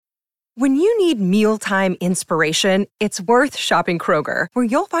When you need mealtime inspiration, it's worth shopping Kroger, where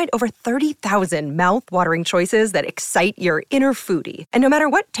you'll find over 30,000 mouth-watering choices that excite your inner foodie. And no matter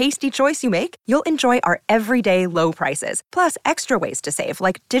what tasty choice you make, you'll enjoy our everyday low prices, plus extra ways to save,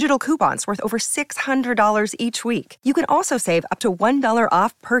 like digital coupons worth over $600 each week. You can also save up to $1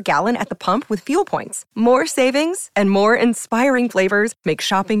 off per gallon at the pump with fuel points. More savings and more inspiring flavors make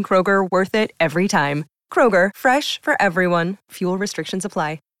shopping Kroger worth it every time. Kroger, fresh for everyone. Fuel restrictions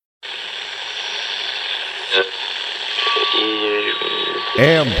apply.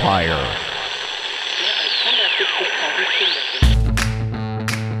 Empire.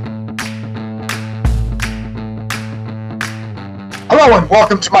 Hello and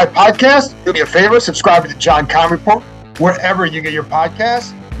welcome to my podcast. Do me a favor, subscribe to the John Conn Report wherever you get your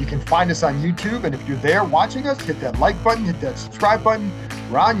podcasts. You can find us on YouTube, and if you're there watching us, hit that like button, hit that subscribe button.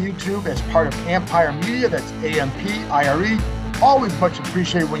 We're on YouTube as part of Empire Media. That's AMPIRE. Always much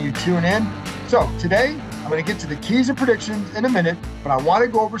appreciated when you tune in. So today, I'm going to get to the keys and predictions in a minute, but I want to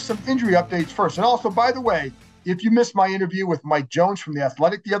go over some injury updates first. And also, by the way, if you missed my interview with Mike Jones from The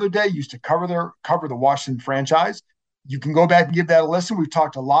Athletic the other day, used to cover the Washington franchise, you can go back and give that a listen. We've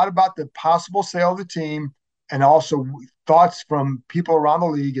talked a lot about the possible sale of the team and also thoughts from people around the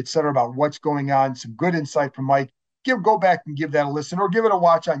league, et cetera, about what's going on. Some good insight from Mike. Go back and give that a listen or give it a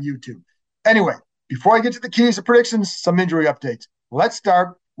watch on YouTube. Anyway, before I get to the keys and predictions, some injury updates. Let's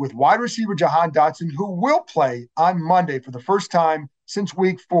start with wide receiver Jahan Dotson, who will play on Monday for the first time since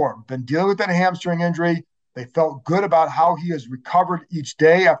week 4. Been dealing with that hamstring injury. They felt good about how he has recovered each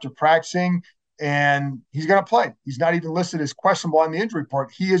day after practicing, and he's going to play. He's not even listed as questionable on the injury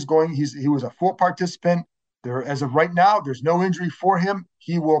report. He was a full participant. As of right now, there's no injury for him.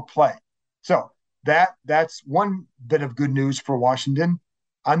 He will play. So that's one bit of good news for Washington.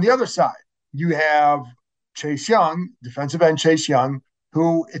 On the other side, you have Chase Young, defensive end Chase Young,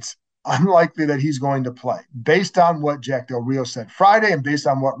 who it's unlikely that he's going to play based on what Jack Del Rio said Friday and based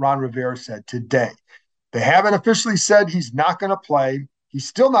on what Ron Rivera said today. They haven't officially said he's not going to play. He's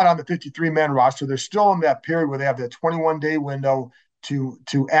still not on the 53-man roster. They're still in that period where they have that 21-day window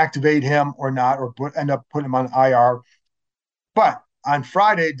to activate him or not, or end up putting him on IR. But on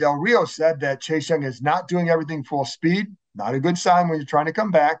Friday, Del Rio said that Chase Young is not doing everything full speed. Not a good sign when you're trying to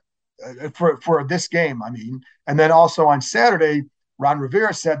come back for this game, I mean. And then also on Saturday, Ron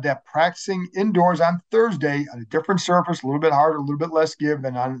Rivera said that practicing indoors on Thursday on a different surface, a little bit harder, a little bit less give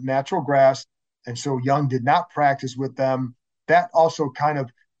than on natural grass. And so Young did not practice with them. That also kind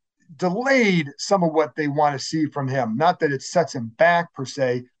of delayed some of what they want to see from him. Not that it sets him back per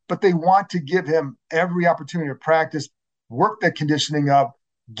se, but they want to give him every opportunity to practice, work that conditioning up,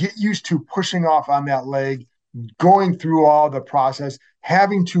 get used to pushing off on that leg, going through all the process,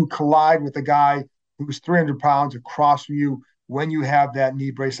 having to collide with a guy who's 300 pounds across from you when you have that knee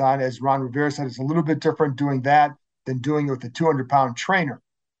brace on. As Ron Rivera said, it's a little bit different doing that than doing it with a 200-pound trainer.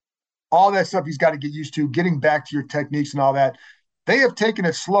 All that stuff he's got to get used to, getting back to your techniques and all that. They have taken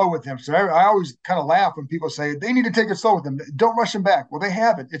it slow with him. So I always kind of laugh when people say they need to take it slow with him. Don't rush him back. Well, they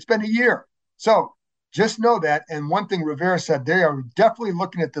haven't. It's been a year. So just know that. And one thing Rivera said, they are definitely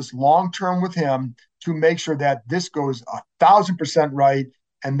looking at this long-term with him to make sure that this goes 1,000% right.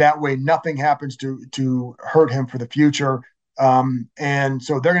 And that way nothing happens to hurt him for the future. And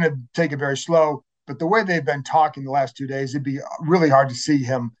so they're going to take it very slow. But the way they've been talking the last 2 days, it'd be really hard to see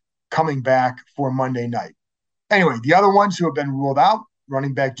him coming back for Monday night. Anyway, the other ones who have been ruled out,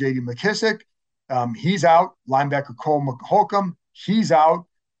 running back J.D. McKissick, he's out. Linebacker Cole Holcomb, he's out.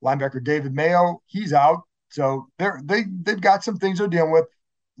 Linebacker David Mayo, he's out. So they've got some things they're dealing with.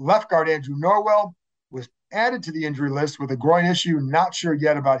 Left guard Andrew Norwell was added to the injury list with a groin issue. Not sure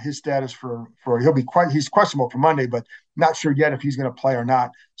yet about his status he's questionable for Monday, but not sure yet if he's going to play or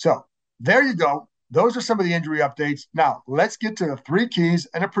not. So there you go. Those are some of the injury updates. Now let's get to the 3 keys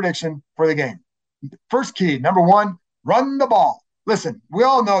and a prediction for the game. First key, number 1, run the ball. Listen, we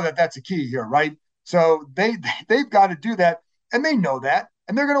all know that that's a key here, right? So they've got to do that, and they know that,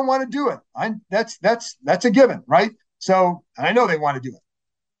 and they're going to want to do it. That's a given, right? So I know they want to do it.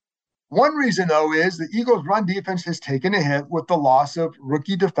 One reason, though, is the Eagles' run defense has taken a hit with the loss of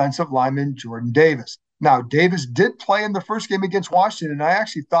rookie defensive lineman Jordan Davis. Now, Davis did play in the first game against Washington, and I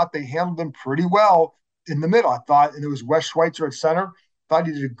actually thought they handled him pretty well in the middle. I thought, and it was Wes Schweitzer at center, thought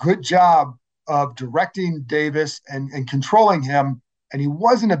he did a good job of directing Davis and controlling him, and he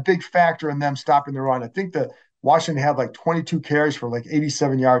wasn't a big factor in them stopping the run. I think that Washington had like 22 carries for like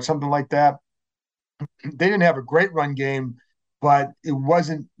 87 yards, something like that. They didn't have a great run game, but it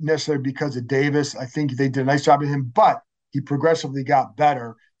wasn't necessarily because of Davis. I think they did a nice job of him, but he progressively got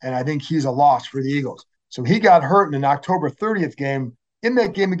better, and I think he's a loss for the Eagles. So he got hurt in an October 30th game in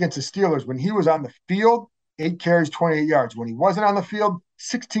that game against the Steelers, when he was on the field, 8 carries, 28 yards. When he wasn't on the field,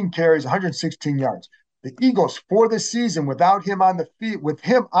 16 carries, 116 yards. The Eagles for the season without him on the field, with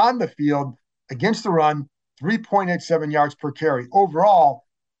him on the field against the run, 3.87 yards per carry. Overall,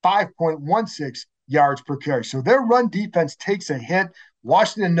 5.16 yards per carry. So their run defense takes a hit.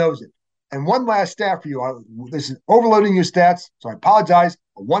 Washington knows it. And one last stat for you. This is overloading your stats, so I apologize.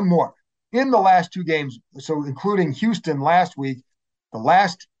 But one more. In the last 2 games, so including Houston last week, the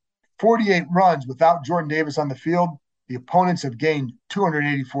last 48 runs without Jordan Davis on the field, the opponents have gained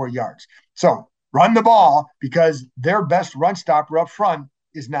 284 yards. So run the ball because their best run stopper up front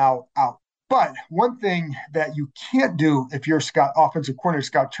is now out. But one thing that you can't do if you're offensive coordinator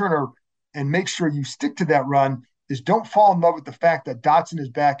Scott Turner and make sure you stick to that run is don't fall in love with the fact that Dotson is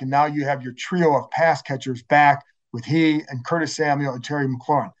back and now you have your trio of pass catchers back with he and Curtis Samuel and Terry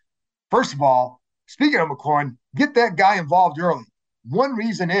McLaurin. First of all, speaking of McLaurin, get that guy involved early. One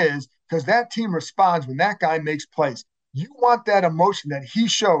reason is because that team responds when that guy makes plays. You want that emotion that he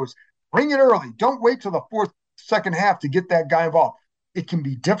shows. Bring it early. Don't wait till the second half to get that guy involved. It can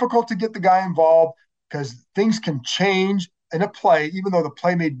be difficult to get the guy involved because things can change in a play, even though the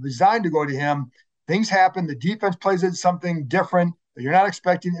play may be designed to go to him. Things happen. The defense plays it something different that you're not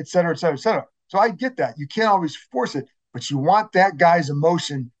expecting, et cetera, et cetera, et cetera. So I get that. You can't always force it, but you want that guy's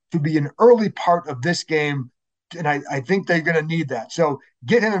emotion to be an early part of this game. And I think they're going to need that. So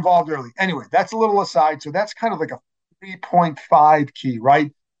get him involved early. Anyway, that's a little aside. So that's kind of like a 3.5 key,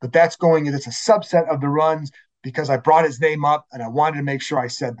 right? But it's a subset of the runs because I brought his name up and I wanted to make sure I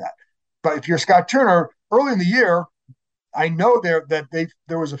said that. But if you're Scott Turner, early in the year, I know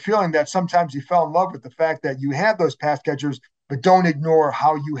there was a feeling that sometimes you fell in love with the fact that you had those pass catchers, but don't ignore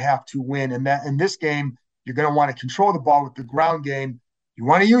how you have to win. And that in this game, you're going to want to control the ball with the ground game. You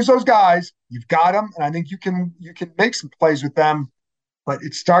want to use those guys. You've got them, and I think you can make some plays with them. But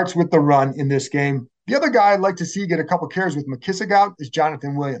it starts with the run in this game. The other guy I'd like to see get a couple carries with McKissick out is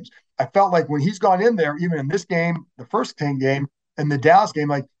Jonathan Williams. I felt like when he's gone in there, even in this game, the first 10 game, and the Dallas game,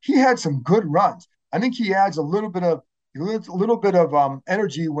 like he had some good runs. I think he adds a little bit of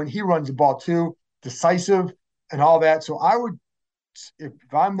energy when he runs the ball too, decisive and all that. So I would, if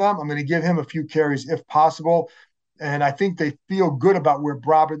I'm them, I'm going to give him a few carries if possible. And I think they feel good about where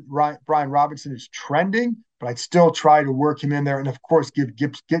Brian Robinson is trending, but I'd still try to work him in there. And of course, get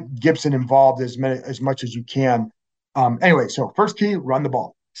Gibson involved as much as you can. Anyway, so first key, run the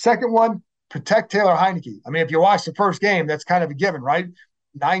ball. Second one, protect Taylor Heinicke. I mean, if you watch the first game, that's kind of a given, right?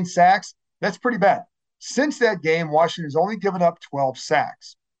 9 sacks, that's pretty bad. Since that game, Washington's only given up 12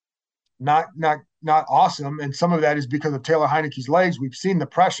 sacks. Not awesome. And some of that is because of Taylor Heinicke's legs. We've seen the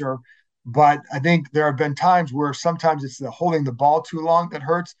pressure, but I think there have been times where sometimes it's the holding the ball too long that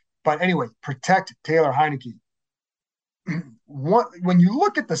hurts. But anyway, protect Taylor Heinicke. When you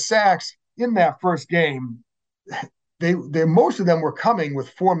look at the sacks in that first game, they most of them were coming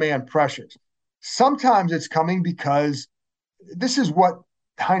with 4-man pressures. Sometimes it's coming because this is what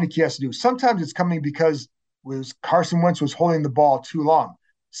Heinicke has to do. Sometimes it's coming because Carson Wentz was holding the ball too long.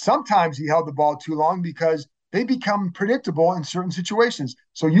 Sometimes he held the ball too long because they become predictable in certain situations.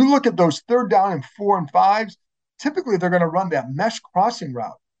 So you look at those 3rd down and 4 and 5s, typically they're going to run that mesh crossing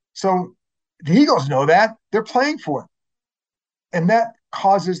route. So the Eagles know that. They're playing for it. And that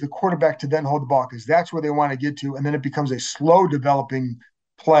causes the quarterback to then hold the ball because that's where they want to get to. And then it becomes a slow developing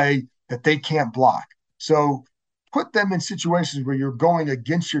play that they can't block. So put them in situations where you're going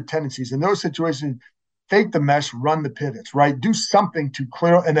against your tendencies. In those situations, fake the mesh, run the pivots, right? Do something to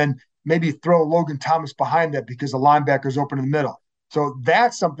clear, and then maybe throw Logan Thomas behind that because the linebacker's open in the middle. So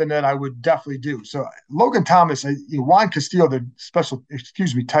that's something that I would definitely do. So Logan Thomas, Juan Castillo, the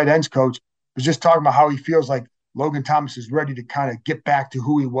tight ends coach, was just talking about how he feels like Logan Thomas is ready to kind of get back to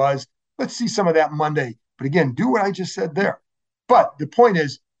who he was. Let's see some of that Monday. But again, do what I just said there. But the point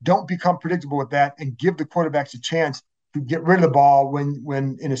is, don't become predictable with that and give the quarterbacks a chance to get rid of the ball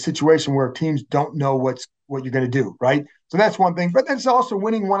when in a situation where teams don't know what you're going to do, right? So that's one thing. But that's also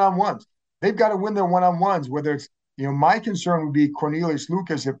winning one-on-ones. They've got to win their one-on-ones, whether it's, my concern would be Cornelius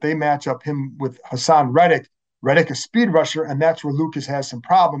Lucas if they match up him with Hassan Reddick. Reddick, a speed rusher, and that's where Lucas has some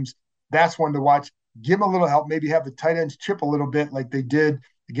problems. That's one to watch. Give him a little help. Maybe have the tight ends chip a little bit like they did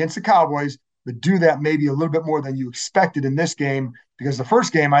against the Cowboys, but do that maybe a little bit more than you expected in this game, because the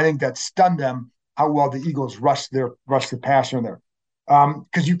first game, I think that stunned them how well the Eagles rushed the passer there.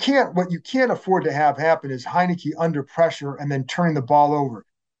 Because what you can't afford to have happen is Heinicke under pressure and then turning the ball over.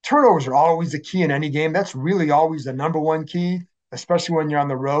 Turnovers are always the key in any game. That's really always the number one key, especially when you're on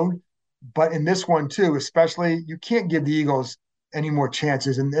the road. But in this one too, especially, you can't give the Eagles any more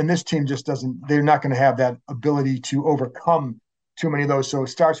chances. And this team just doesn't, they're not going to have that ability to overcome too many of those. So it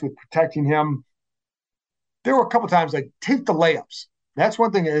starts with protecting him. There were a couple times like take the layups. That's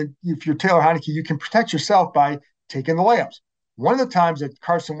one thing. If you're Taylor Heinicke, you can protect yourself by taking the layups. One of the times that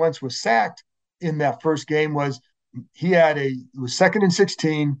Carson Wentz was sacked in that first game was it was 2nd and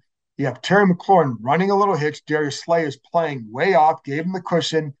 16. You have Terry McLaurin running a little hitch. Darius Slay is playing way off, gave him the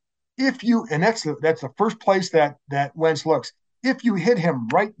cushion. And that's the first place that Wentz looks. If you hit him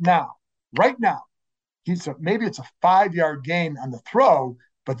right now, maybe it's a 5-yard gain on the throw,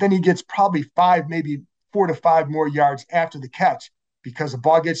 but then he gets probably 4 to 5 more yards after the catch because the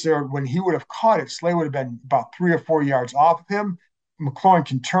ball gets there. When he would have caught it, Slay would have been about 3 or 4 yards off of him. McLaurin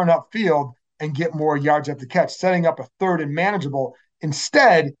can turn upfield and get more yards after the catch, setting up a 3rd and manageable.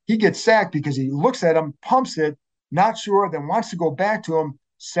 Instead, he gets sacked because he looks at him, pumps it, not sure, then wants to go back to him,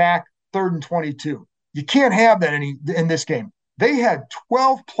 sack, 3rd and 22. You can't have that in this game. They had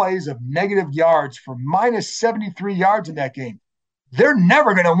 12 plays of negative yards for minus 73 yards in that game. They're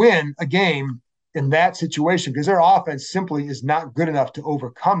never going to win a game in that situation because their offense simply is not good enough to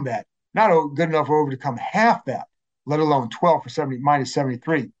overcome that. Not good enough to overcome half that, let alone 12 for minus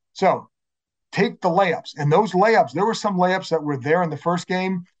 73. So take the layups. And those layups, there were some layups that were there in the first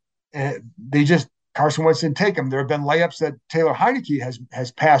game. Carson Wentz didn't take them. There have been layups that Taylor Heinicke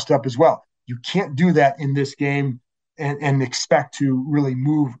has passed up as well. You can't do that in this game and expect to really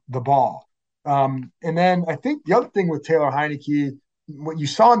move the ball. And then I think the other thing with Taylor Heinicke, what you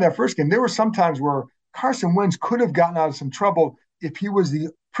saw in that first game, there were some times where Carson Wentz could have gotten out of some trouble if he was the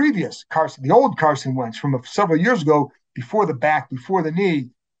previous Carson, the old Carson Wentz from several years ago, before the back, before the knee.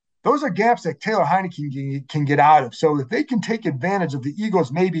 Those are gaps that Taylor Heinicke can get out of. So if they can take advantage of the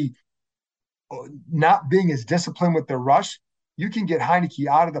Eagles maybe not being as disciplined with their rush, you can get Heinicke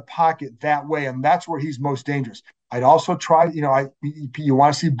out of the pocket that way, and that's where he's most dangerous. I'd also try, you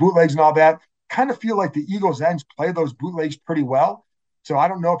want to see bootlegs and all that. Kind of feel like the Eagles ends play those bootlegs pretty well. So I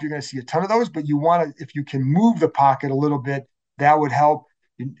don't know if you're going to see a ton of those, but if you can move the pocket a little bit, that would help.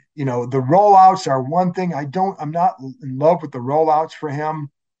 The rollouts are one thing. I'm not in love with the rollouts for him.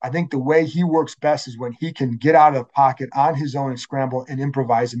 I think the way he works best is when he can get out of the pocket on his own and scramble and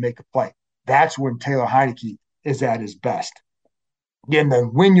improvise and make a play. That's when Taylor Heinicke is at his best. Again,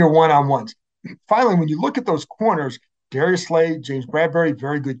 then win your one-on-ones. Finally, when you look at those corners, Darius Slay, James Bradberry,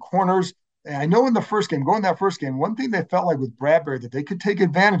 very good corners. And I know in that first game, one thing they felt like with Bradberry that they could take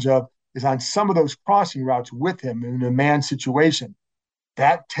advantage of is on some of those crossing routes with him in a man situation.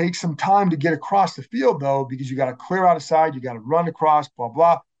 That takes some time to get across the field, though, because you got to clear out a side, you got to run across, blah,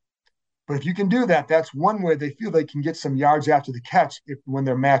 blah. But if you can do that, that's one way they feel they can get some yards after the catch when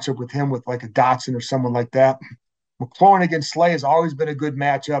they're matched up with him with like a Dotson or someone like that. McLaurin against Slay has always been a good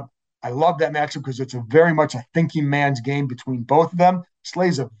matchup. I love that matchup because it's very much a thinking man's game between both of them.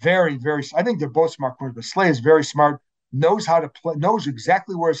 Slay's a very, very – I think they're both smart corners, but Slay is very smart, knows how to play, knows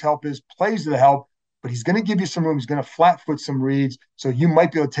exactly where his help is, plays to the help, but he's going to give you some room. He's going to flat-foot some reads, so you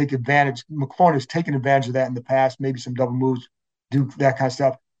might be able to take advantage. McLaurin has taken advantage of that in the past, maybe some double moves, do that kind of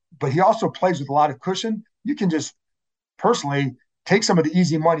stuff. But he also plays with a lot of cushion. You can just personally take some of the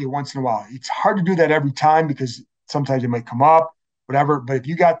easy money once in a while. It's hard to do that every time because sometimes it might come up, whatever. But if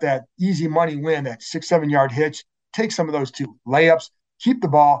you got that easy money win, that 6-7 yard hitch, take some of those too. Layups, keep the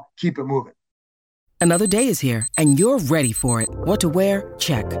ball, keep it moving. Another day is here and you're ready for it. What to wear?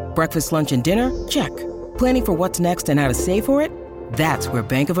 Check. Breakfast, lunch, and dinner? Check. Planning for what's next and how to save for it? That's where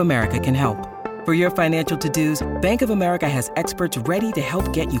Bank of America can help. For your financial to-dos, Bank of America has experts ready to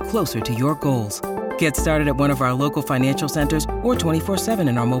help get you closer to your goals. Get started at one of our local financial centers or 24/7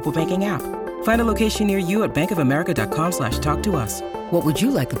 in our mobile banking app. Find a location near you at bankofamerica.com/talktous. What would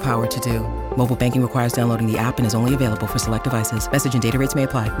you like the power to do? Mobile banking requires downloading the app and is only available for select devices. Message and data rates may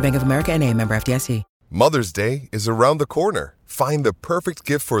apply. Bank of America N.A., member FDIC. Mother's Day is around the corner. Find the perfect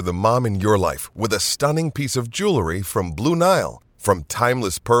gift for the mom in your life with a stunning piece of jewelry from Blue Nile. From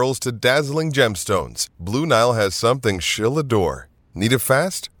timeless pearls to dazzling gemstones, Blue Nile has something she'll adore. Need it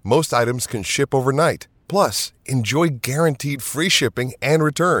fast? Most items can ship overnight. Plus, enjoy guaranteed free shipping and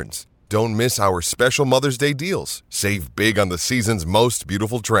returns. Don't miss our special Mother's Day deals. Save big on the season's most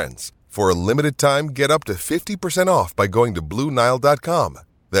beautiful trends. For a limited time, get up to 50% off by going to BlueNile.com.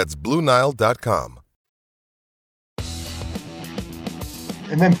 That's BlueNile.com.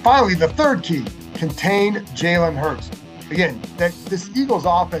 And then finally, the third key, contain Jalen Hurts. Again, this Eagles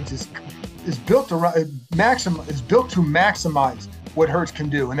offense is built to maximize what Hurts can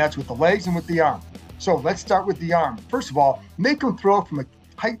do, and that's with the legs and with the arm. So let's start with the arm. First of all, make him throw from a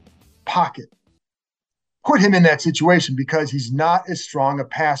tight pocket. Put him in that situation because he's not as strong a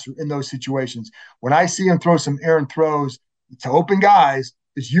passer in those situations. When I see him throw some errant throws to open guys,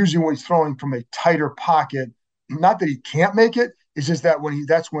 it's usually when he's throwing from a tighter pocket. Not that he can't make it. It's just that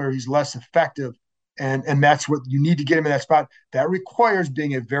that's where he's less effective. And that's what you need to get him in that spot. That requires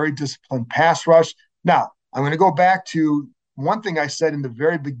being a very disciplined pass rush. Now, I'm going to go back to one thing I said in the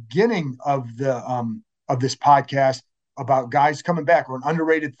very beginning of this podcast about guys coming back, or an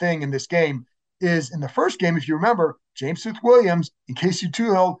underrated thing in this game is in the first game, if you remember, James Smith-Williams and Casey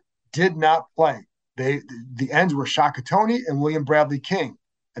Toohill did not play. The ends were Shaka Toney and William Bradley King.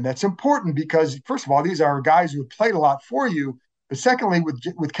 And that's important because, first of all, these are guys who have played a lot for you. But secondly,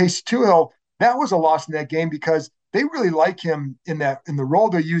 with Casey Toohill, that was a loss in that game because they really like him in the role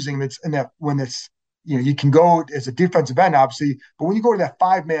they're using. It's in that when it's, you can go as a defensive end, obviously, but when you go to that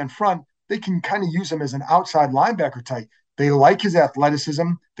 5-man front, they can kind of use him as an outside linebacker type. They like his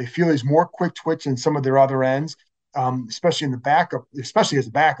athleticism. They feel he's more quick twitch than some of their other ends, especially in the backup, especially as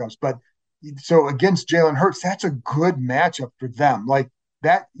the backups. But so against Jalen Hurts, that's a good matchup for them. Like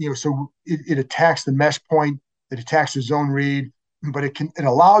that, so it attacks the mesh point, it attacks the zone read, but it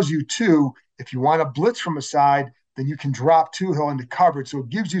allows you to, if you want to blitz from a side, then you can drop Toohill into coverage. So it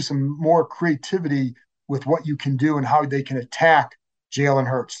gives you some more creativity with what you can do and how they can attack Jalen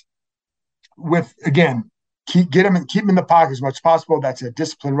Hurts. With, again, keep him in the pocket as much as possible. That's a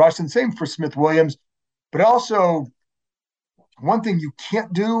disciplined rush. And same for Smith-Williams. But also, one thing you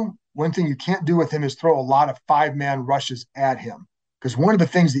can't do with him is throw a lot of 5-man rushes at him. Because one of the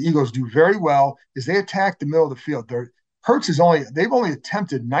things the Eagles do very well is they attack the middle of the field. They've only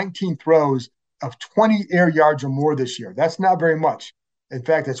attempted 19 throws of 20 air yards or more this year. That's not very much. In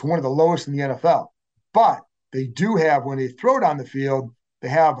fact, that's one of the lowest in the NFL. But they do have, when they throw down the field, they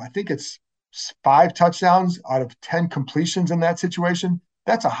have, I think it's 5 touchdowns out of 10 completions in that situation.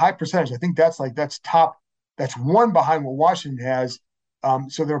 That's a high percentage. I think that's top. That's one behind what Washington has.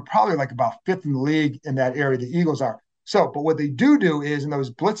 So they're probably like about 5th in the league in that area. The Eagles are. But what they do is in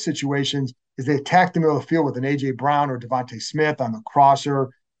those blitz situations is they attack the middle of the field with an A.J. Brown or Devontae Smith on the crosser.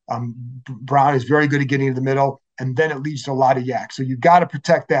 Brown is very good at getting to the middle, and then it leads to a lot of yak. So you've got to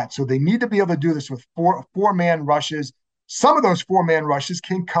protect that. So they need to be able to do this with four-man rushes. Some of those 4-man rushes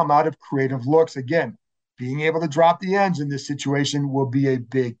can come out of creative looks. Again, being able to drop the ends in this situation will be a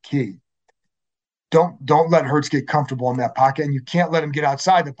big key. Don't let Hurts get comfortable in that pocket, and you can't let him get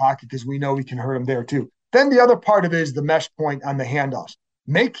outside the pocket because we know we can hurt him there too. Then the other part of it is the mesh point on the handoffs.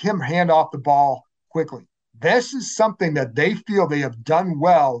 Make him hand off the ball quickly. This is something that they feel they have done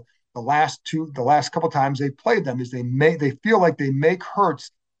well the last couple times they played them, is they feel like they make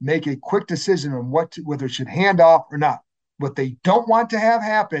Hurts make a quick decision on whether it should hand off or not. What they don't want to have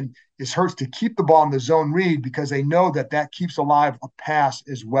happen is Hurts to keep the ball in the zone read, because they know that keeps alive a pass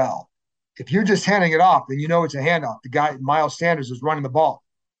as well. If you're just handing it off, then you know it's a handoff. The guy, Miles Sanders, is running the ball.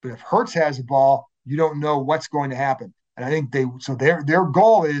 But if Hurts has the ball, you don't know what's going to happen. And I think their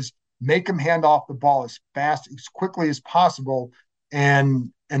goal is make them hand off the ball as quickly as possible,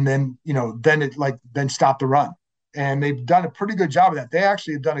 and then then stop the run. And they've done a pretty good job of that. They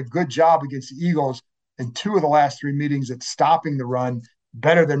actually have done a good job against the Eagles in 2 of the last 3 meetings at stopping the run,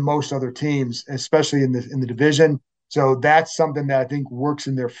 better than most other teams, especially in the division. So that's something that I think works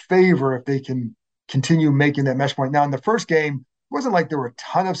in their favor if they can continue making that mesh point. Now, in the first game, it wasn't like there were a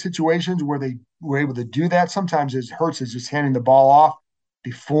ton of situations where they were able to do that. Sometimes it Hurts is just handing the ball off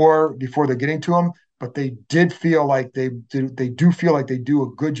before they're getting to him, but they did feel like they do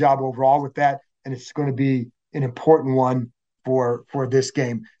a good job overall with that, and it's going to be an important one for this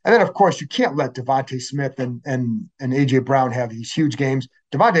game. And then, of course, you can't let Devontae Smith and A.J. Brown have these huge games.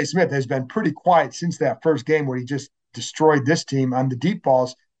 Devontae Smith has been pretty quiet since that first game where he just destroyed this team on the deep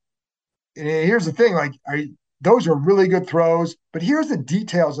balls. And here's the thing, those are really good throws, but here's the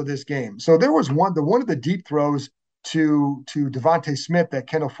details of this game. So there was one of the deep throws to Devontae Smith that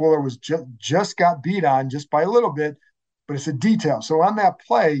Kendall Fuller was just got beat on just by a little bit, but it's a detail. So on that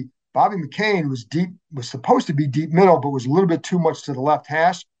play, Bobby McCain was supposed to be deep middle, but was a little bit too much to the left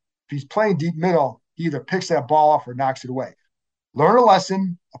hash. If he's playing deep middle, he either picks that ball off or knocks it away. Learn a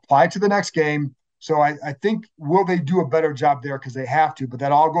lesson, apply it to the next game. So I think, will they do a better job there? Because they have to, but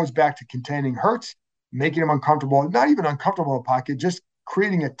that all goes back to containing Hurts, making him uncomfortable, not even uncomfortable in the pocket, just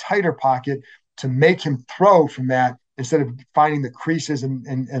creating a tighter pocket to make him throw from that instead of finding the creases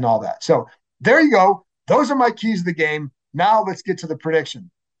and all that. So there you go. Those are my keys to the game. Now let's get to the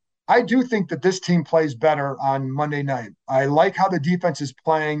prediction. I do think that this team plays better on Monday night. I like how the defense is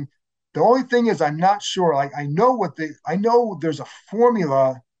playing. The only thing is I'm not sure. I know there's a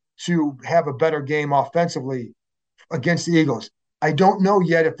formula to have a better game offensively against the Eagles. I don't know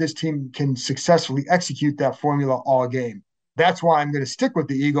yet if this team can successfully execute that formula all game. That's why I'm going to stick with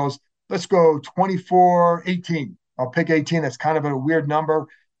the Eagles. Let's go 24-18. I'll pick 18. That's kind of a weird number.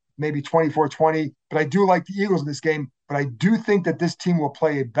 maybe 24-20, but I do like the Eagles in this game. But I do think that this team will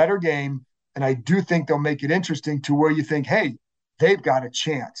play a better game, and I do think they'll make it interesting to where you think, hey, they've got a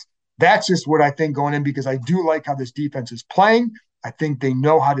chance. That's just what I think going in, because I do like how this defense is playing. I think they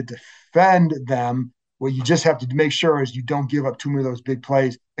know how to defend them. What you just have to make sure is you don't give up too many of those big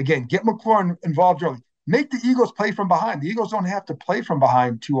plays. Again, get McLaurin involved early. Make the Eagles play from behind. The Eagles don't have to play from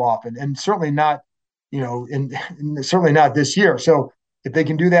behind too often, and certainly not, and certainly not this year. So if they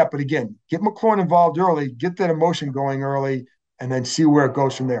can do that, but again, get McLaurin involved early, get that emotion going early, and then see where it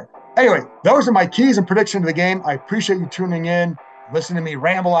goes from there. Anyway, those are my keys and predictions of the game. I appreciate you tuning in, listening to me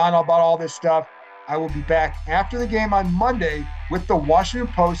ramble on about all this stuff. I will be back after the game on Monday with the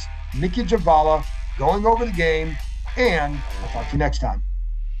Washington Post, Mickey Javala, going over the game, and I'll talk to you next time.